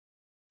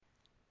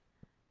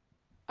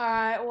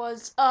Alright,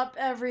 what's up,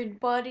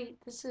 everybody?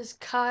 This is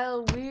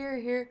Kyle Weir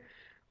here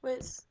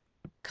with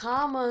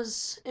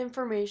KAMAS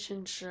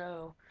Information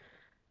Show.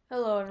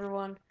 Hello,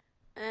 everyone.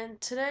 And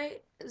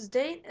today's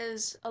date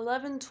is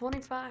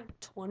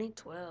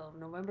 11/25/2012,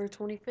 November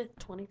 25th,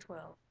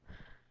 2012.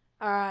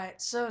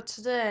 Alright, so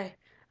today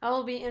I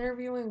will be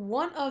interviewing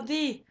one of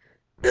the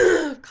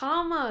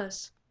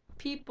KAMAS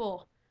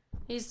people.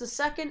 He's the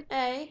first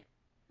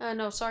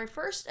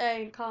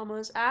A in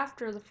KAMAS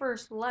after the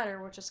first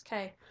letter, which is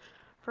K.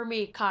 For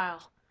me,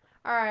 Kyle.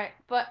 Alright,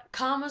 but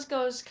KAMAS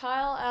goes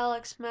Kyle,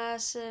 Alex,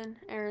 Madison,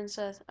 Aaron,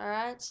 Seth.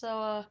 Alright,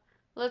 so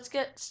let's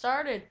get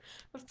started.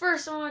 But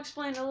first, I want to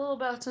explain a little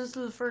about, since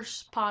this is the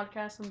first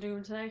podcast I'm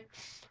doing today,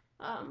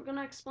 I'm going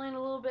to explain a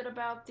little bit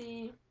about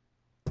the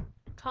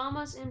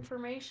KAMAS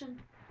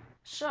Information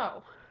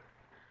Show.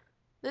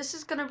 This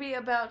is going to be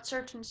about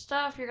certain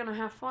stuff. You're going to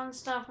have fun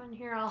stuff in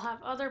here. I'll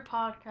have other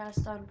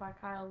podcasts done by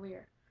Kyle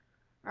Weir.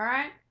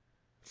 Alright?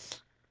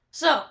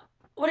 So,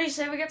 what do you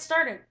say we get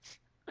started?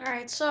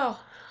 Alright, so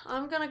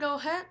I'm gonna go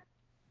ahead.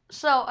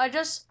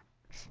 This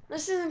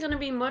isn't gonna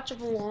be much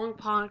of a long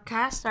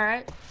podcast,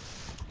 alright?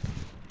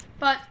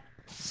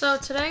 So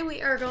today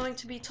we are going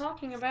to be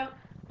talking about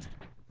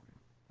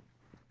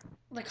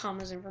the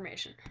KAMAS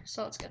information.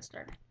 So let's get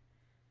started.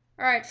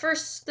 Alright,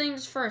 first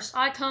things first,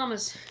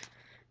 KAMAS.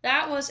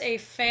 That was a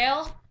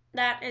fail.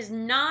 That is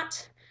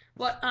not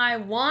what I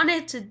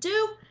wanted to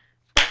do,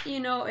 but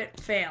it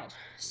failed.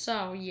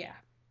 So yeah.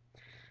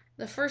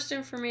 The first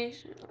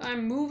information,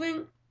 I'm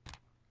moving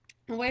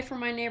away from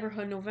my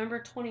neighborhood, November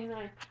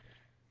 29th.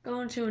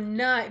 Going to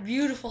a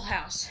beautiful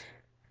house.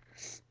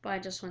 But I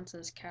just went to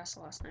this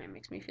castle last night. It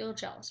makes me feel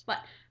jealous.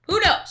 But who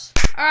knows?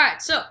 Alright,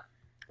 so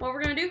what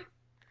we're going to do is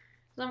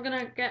I'm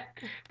going to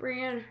bring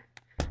in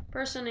a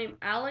person named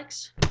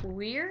Alex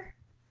Weir.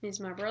 He's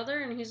my brother,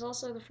 and he's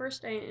also the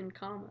first A in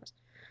KAMAS.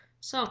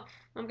 So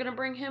I'm going to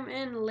bring him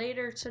in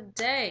later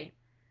today.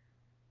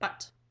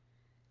 But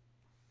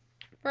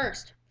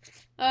first,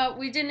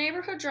 we did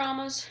neighborhood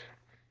dramas.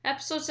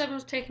 Episode 7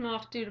 was taken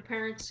off due to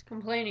parents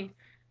complaining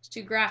it's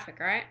too graphic,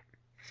 right?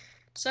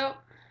 So,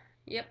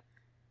 yep.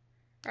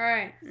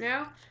 Alright,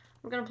 now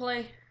we're gonna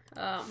play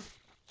a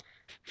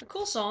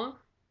cool song.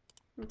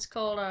 It's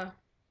called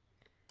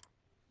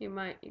you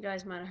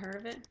guys might have heard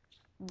of it.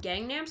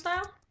 Gangnam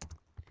Style?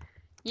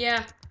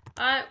 Yeah,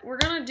 we're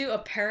gonna do a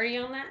parody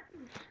on that.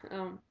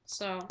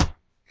 So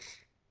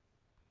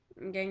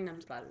Gangnam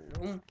Style.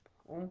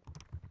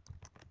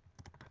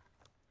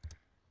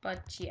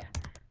 But yeah.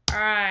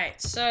 Alright,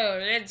 so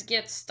let's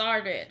get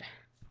started.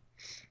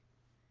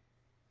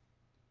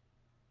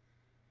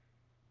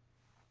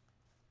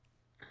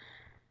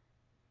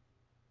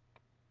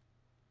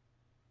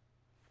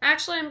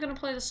 Actually, I'm going to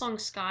play the song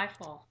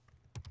Skyfall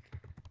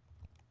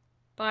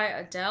by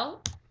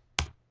Adele.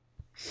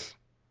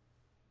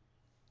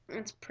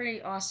 It's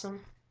pretty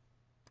awesome.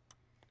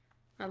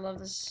 I love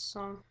this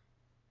song.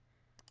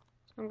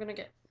 I'm going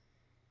to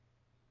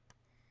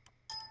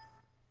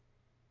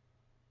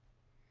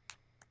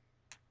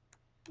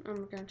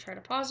try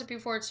to pause it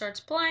before it starts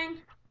playing.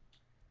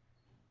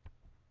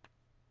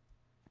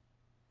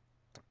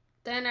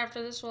 Then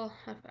after this, we'll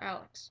have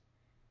Alex.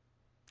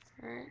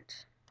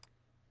 Alright.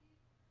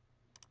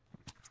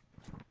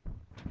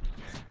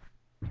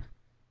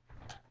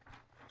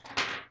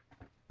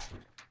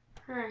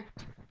 Alright.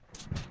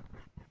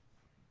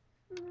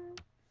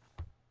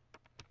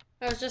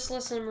 I was just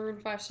listening to Maroon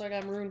 5, so I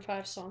got a Maroon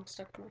 5 song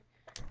stuck in my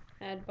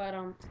head, but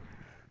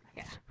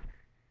yeah.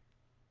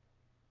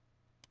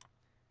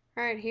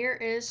 Alright, here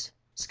is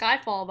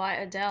Skyfall by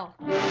Adele.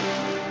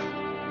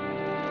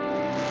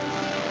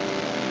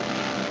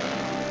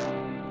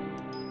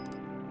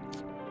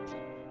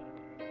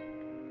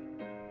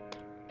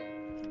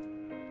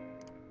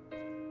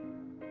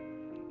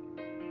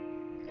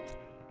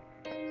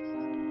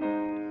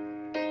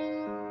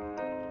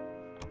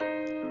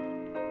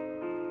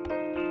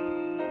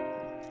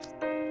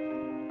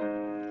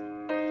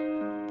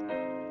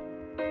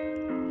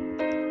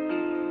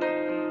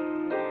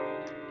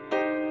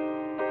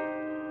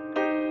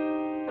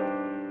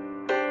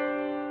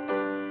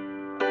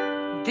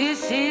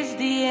 This is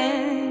the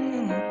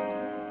end.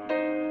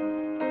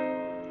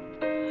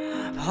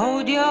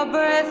 Hold your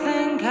breath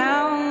and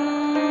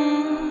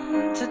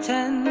count to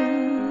 10.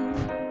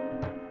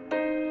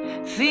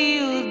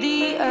 Feel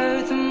the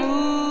earth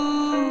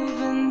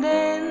move and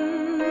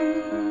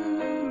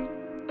then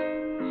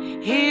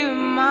hear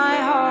my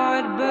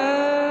heart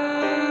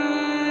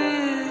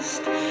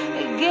burst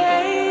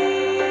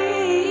again.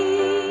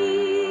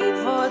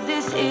 For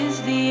this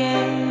is the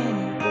end.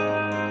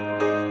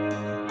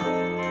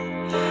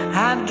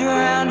 I've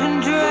drowned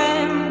and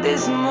dreamt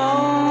this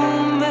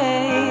moment,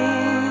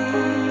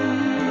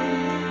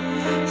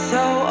 so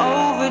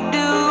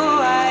overdue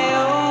I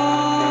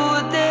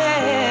owe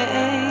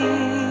them.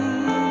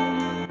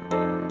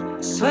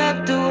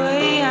 Swept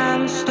away,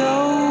 I'm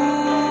stolen.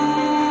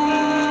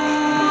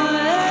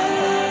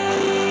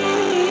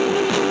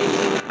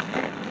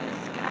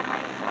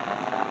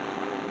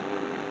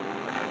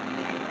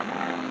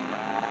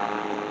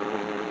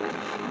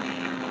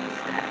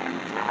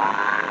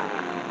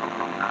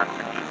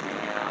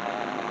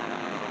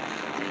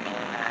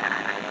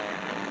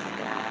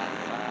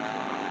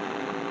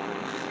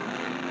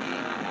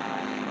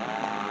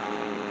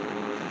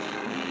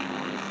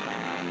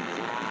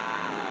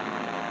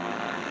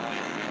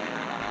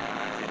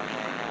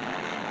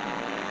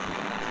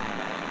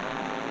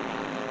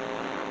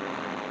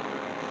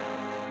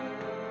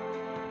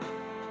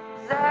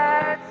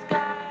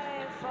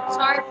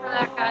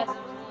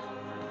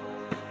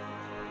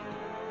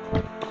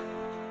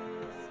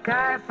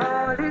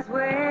 Skyfall is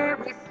where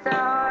we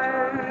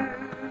start.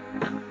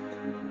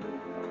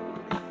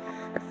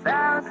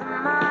 1,000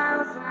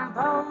 miles and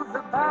poles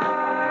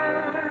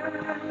apart.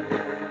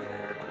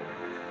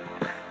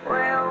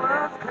 Where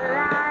worlds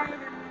collide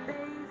and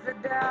days are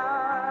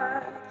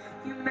dark.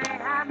 You may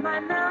have my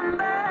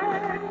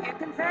number, you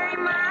can say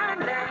my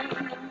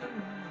name,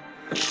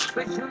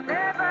 but you'll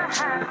never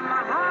have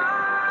my heart.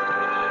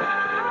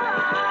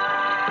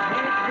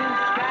 If the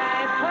sky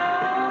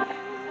falls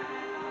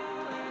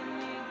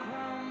and it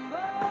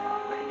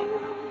crumbles,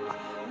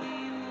 we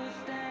will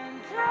stand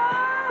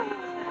tall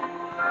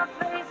or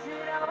face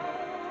it all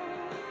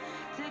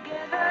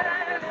together.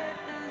 Let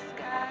the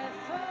sky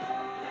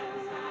fall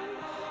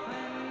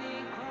when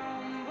it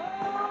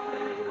crumbles,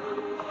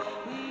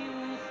 we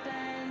will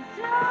stand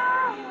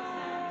tall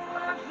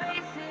or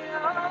face it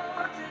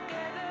all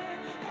together.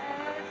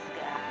 As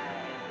sky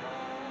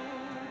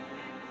falls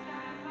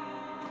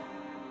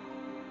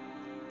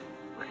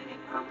when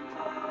it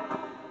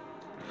crumbles,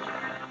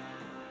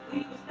 we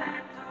will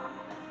stand tall.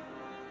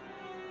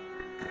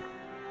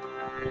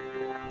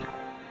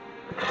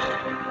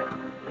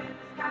 When the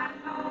sky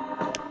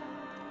falls,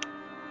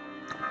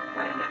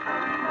 when it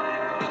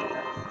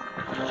crumbles,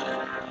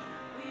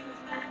 we will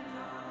stand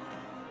tall.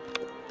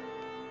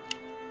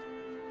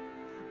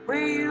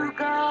 Where you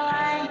go,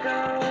 I go.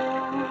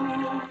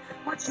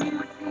 What you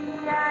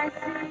see, I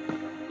see.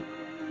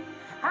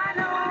 I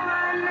know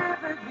I'll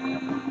never be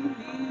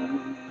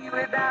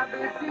without the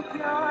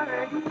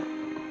security.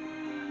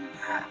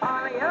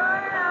 All your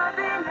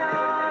loving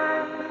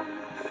arms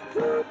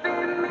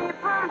keeping me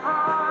from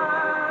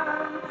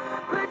harm.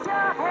 Put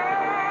your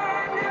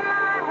hand in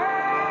my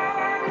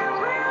hand and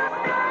we'll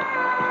stand.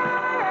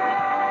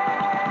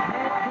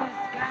 Let the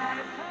sky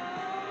fall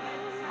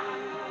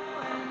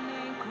when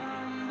it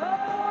crumbles.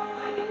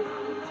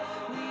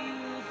 We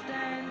will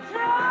stand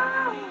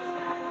tall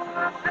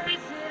or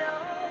face it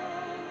all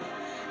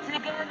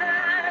together.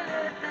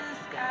 Let the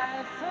sky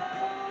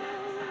fall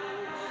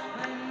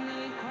when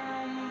it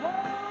crumbles.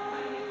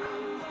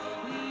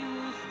 We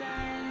will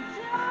stand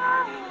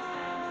tall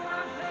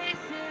or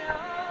face it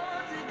all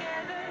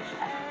together.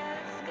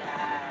 As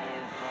sky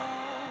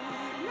falls,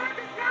 let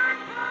the sky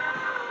fall.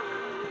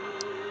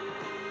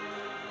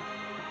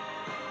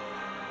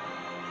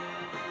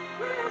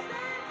 We'll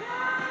stand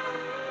tall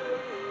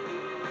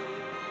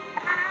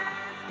as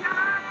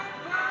sky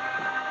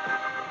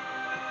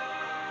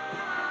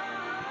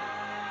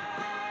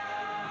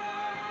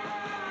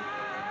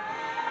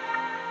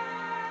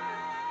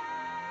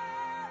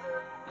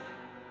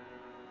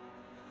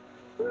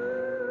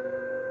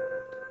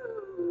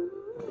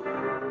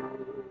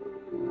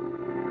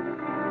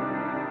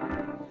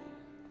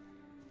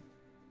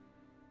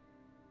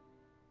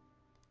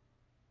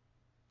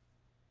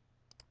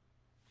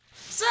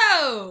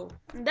So,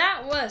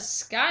 that was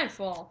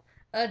Skyfall,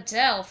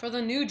 Adele, for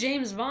the new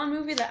James Bond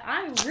movie that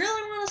I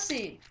really want to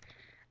see.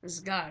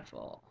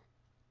 Skyfall.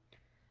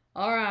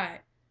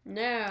 Alright,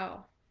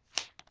 now,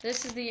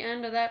 this is the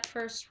end of that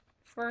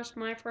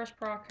my first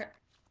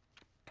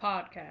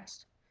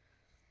podcast.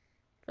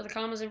 For the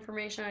KAMAS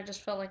information, I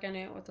just felt like I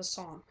knew it with a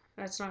song.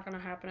 That's not going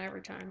to happen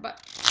every time, but,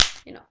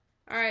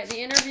 Alright, the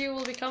interview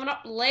will be coming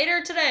up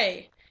later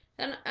today.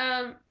 And,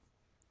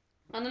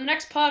 on the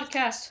next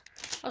podcast,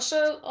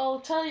 I'll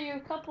tell you a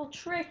couple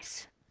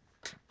tricks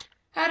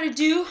how to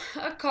do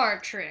a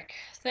card trick.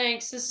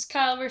 Thanks. This is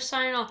Kyler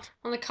signing off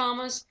on the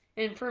KAMAS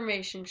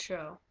Information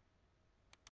Show.